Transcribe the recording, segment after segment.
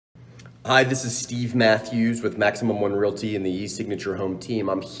Hi, this is Steve Matthews with Maximum One Realty and the e-Signature Home team.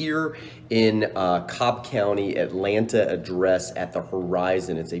 I'm here in Cobb County, Atlanta address at the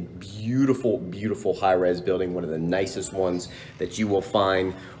Horizon. It's a beautiful, beautiful high-rise building, one of the nicest ones that you will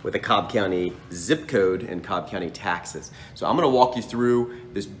find with a Cobb County zip code and Cobb County taxes. So I'm gonna walk you through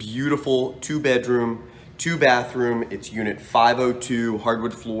this beautiful 2-bedroom, 2-bathroom. It's unit 502,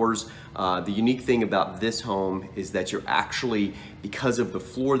 hardwood floors. The unique thing about this home is that you're actually, because of the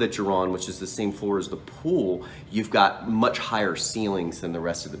floor that you're on, which is the same floor as the pool, you've got much higher ceilings than the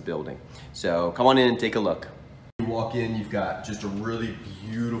rest of the building. So come on in and take a look. You walk in, you've got just a really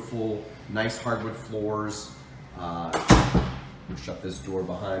beautiful, nice hardwood floors. Shut this door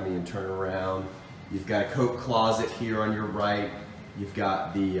behind me and turn around. You've got a coat closet here on your right. You've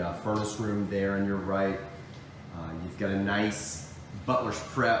got the furnace room there on your right. You've got a nice butler's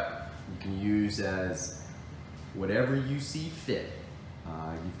prep you can use as whatever you see fit.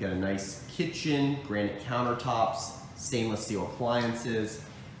 You've got a nice kitchen, granite countertops, stainless steel appliances.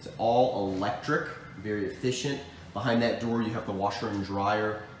 It's all electric, very efficient. Behind that door you have the washer and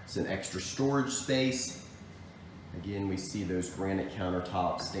dryer. It's an extra storage space. Again, we see those granite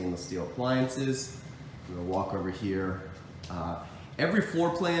countertops, stainless steel appliances. I'm gonna walk over here. Every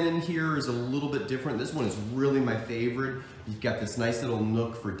floor plan in here is a little bit different. This one is really my favorite. You've got this nice little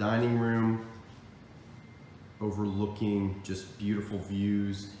nook for dining room, overlooking just beautiful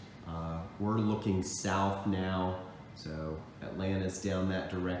views. We're looking south now, so Atlanta's down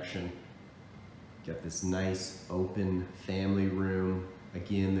that direction. Got this nice open family room.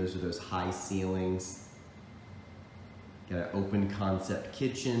 Again, those are those high ceilings. Got an open concept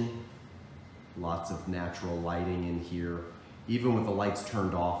kitchen. Lots of natural lighting in here. Even with the lights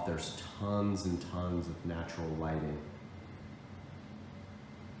turned off, there's tons and tons of natural lighting.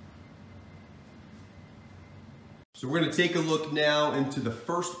 So we're going to take a look now into the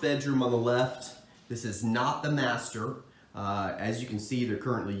first bedroom on the left. This is not the master. As you can see, they're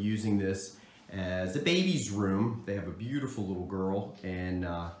currently using this as a baby's room. They have a beautiful little girl, and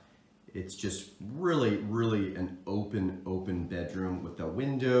it's just really, really an open bedroom with the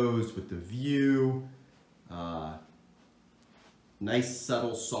windows, with the view. Nice,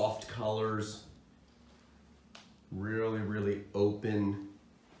 subtle, soft colors. Really, really open,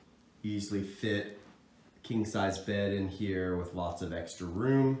 easily fit king-size bed in here with lots of extra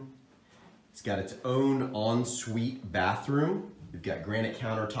room. It's got its own ensuite bathroom. You've got granite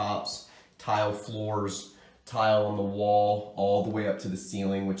countertops, tile floors, tile on the wall, all the way up to the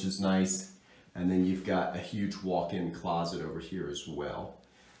ceiling, which is nice. And then you've got a huge walk-in closet over here as well.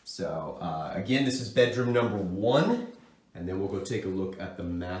 So again, this is bedroom number 1. And then we'll go take a look at the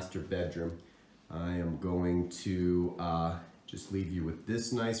master bedroom. I am going to just leave you with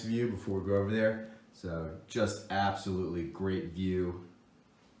this nice view before we go over there. So just absolutely great view.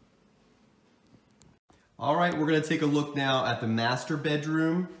 All right, we're gonna take a look now at the master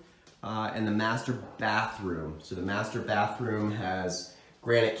bedroom and the master bathroom. So the master bathroom has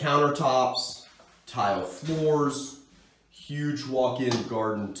granite countertops, tile floors, huge walk-in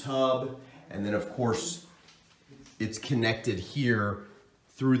garden tub, and then of course, it's connected here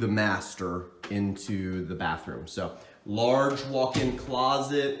through the master into the bathroom. So large walk-in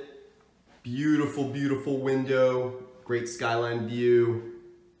closet, beautiful, beautiful window, great skyline view,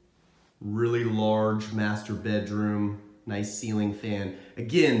 really large master bedroom, nice ceiling fan.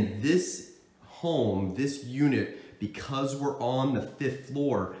 Again, this home, this unit, because we're on the 5th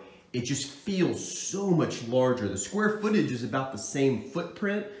floor, it just feels so much larger. The square footage is about the same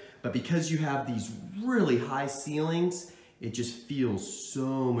footprint, but because you have these really high ceilings, it just feels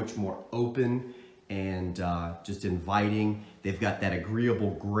so much more open and just inviting. They've got that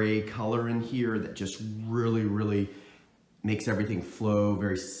agreeable gray color in here that just really, really makes everything flow,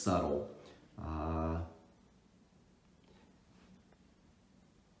 very subtle.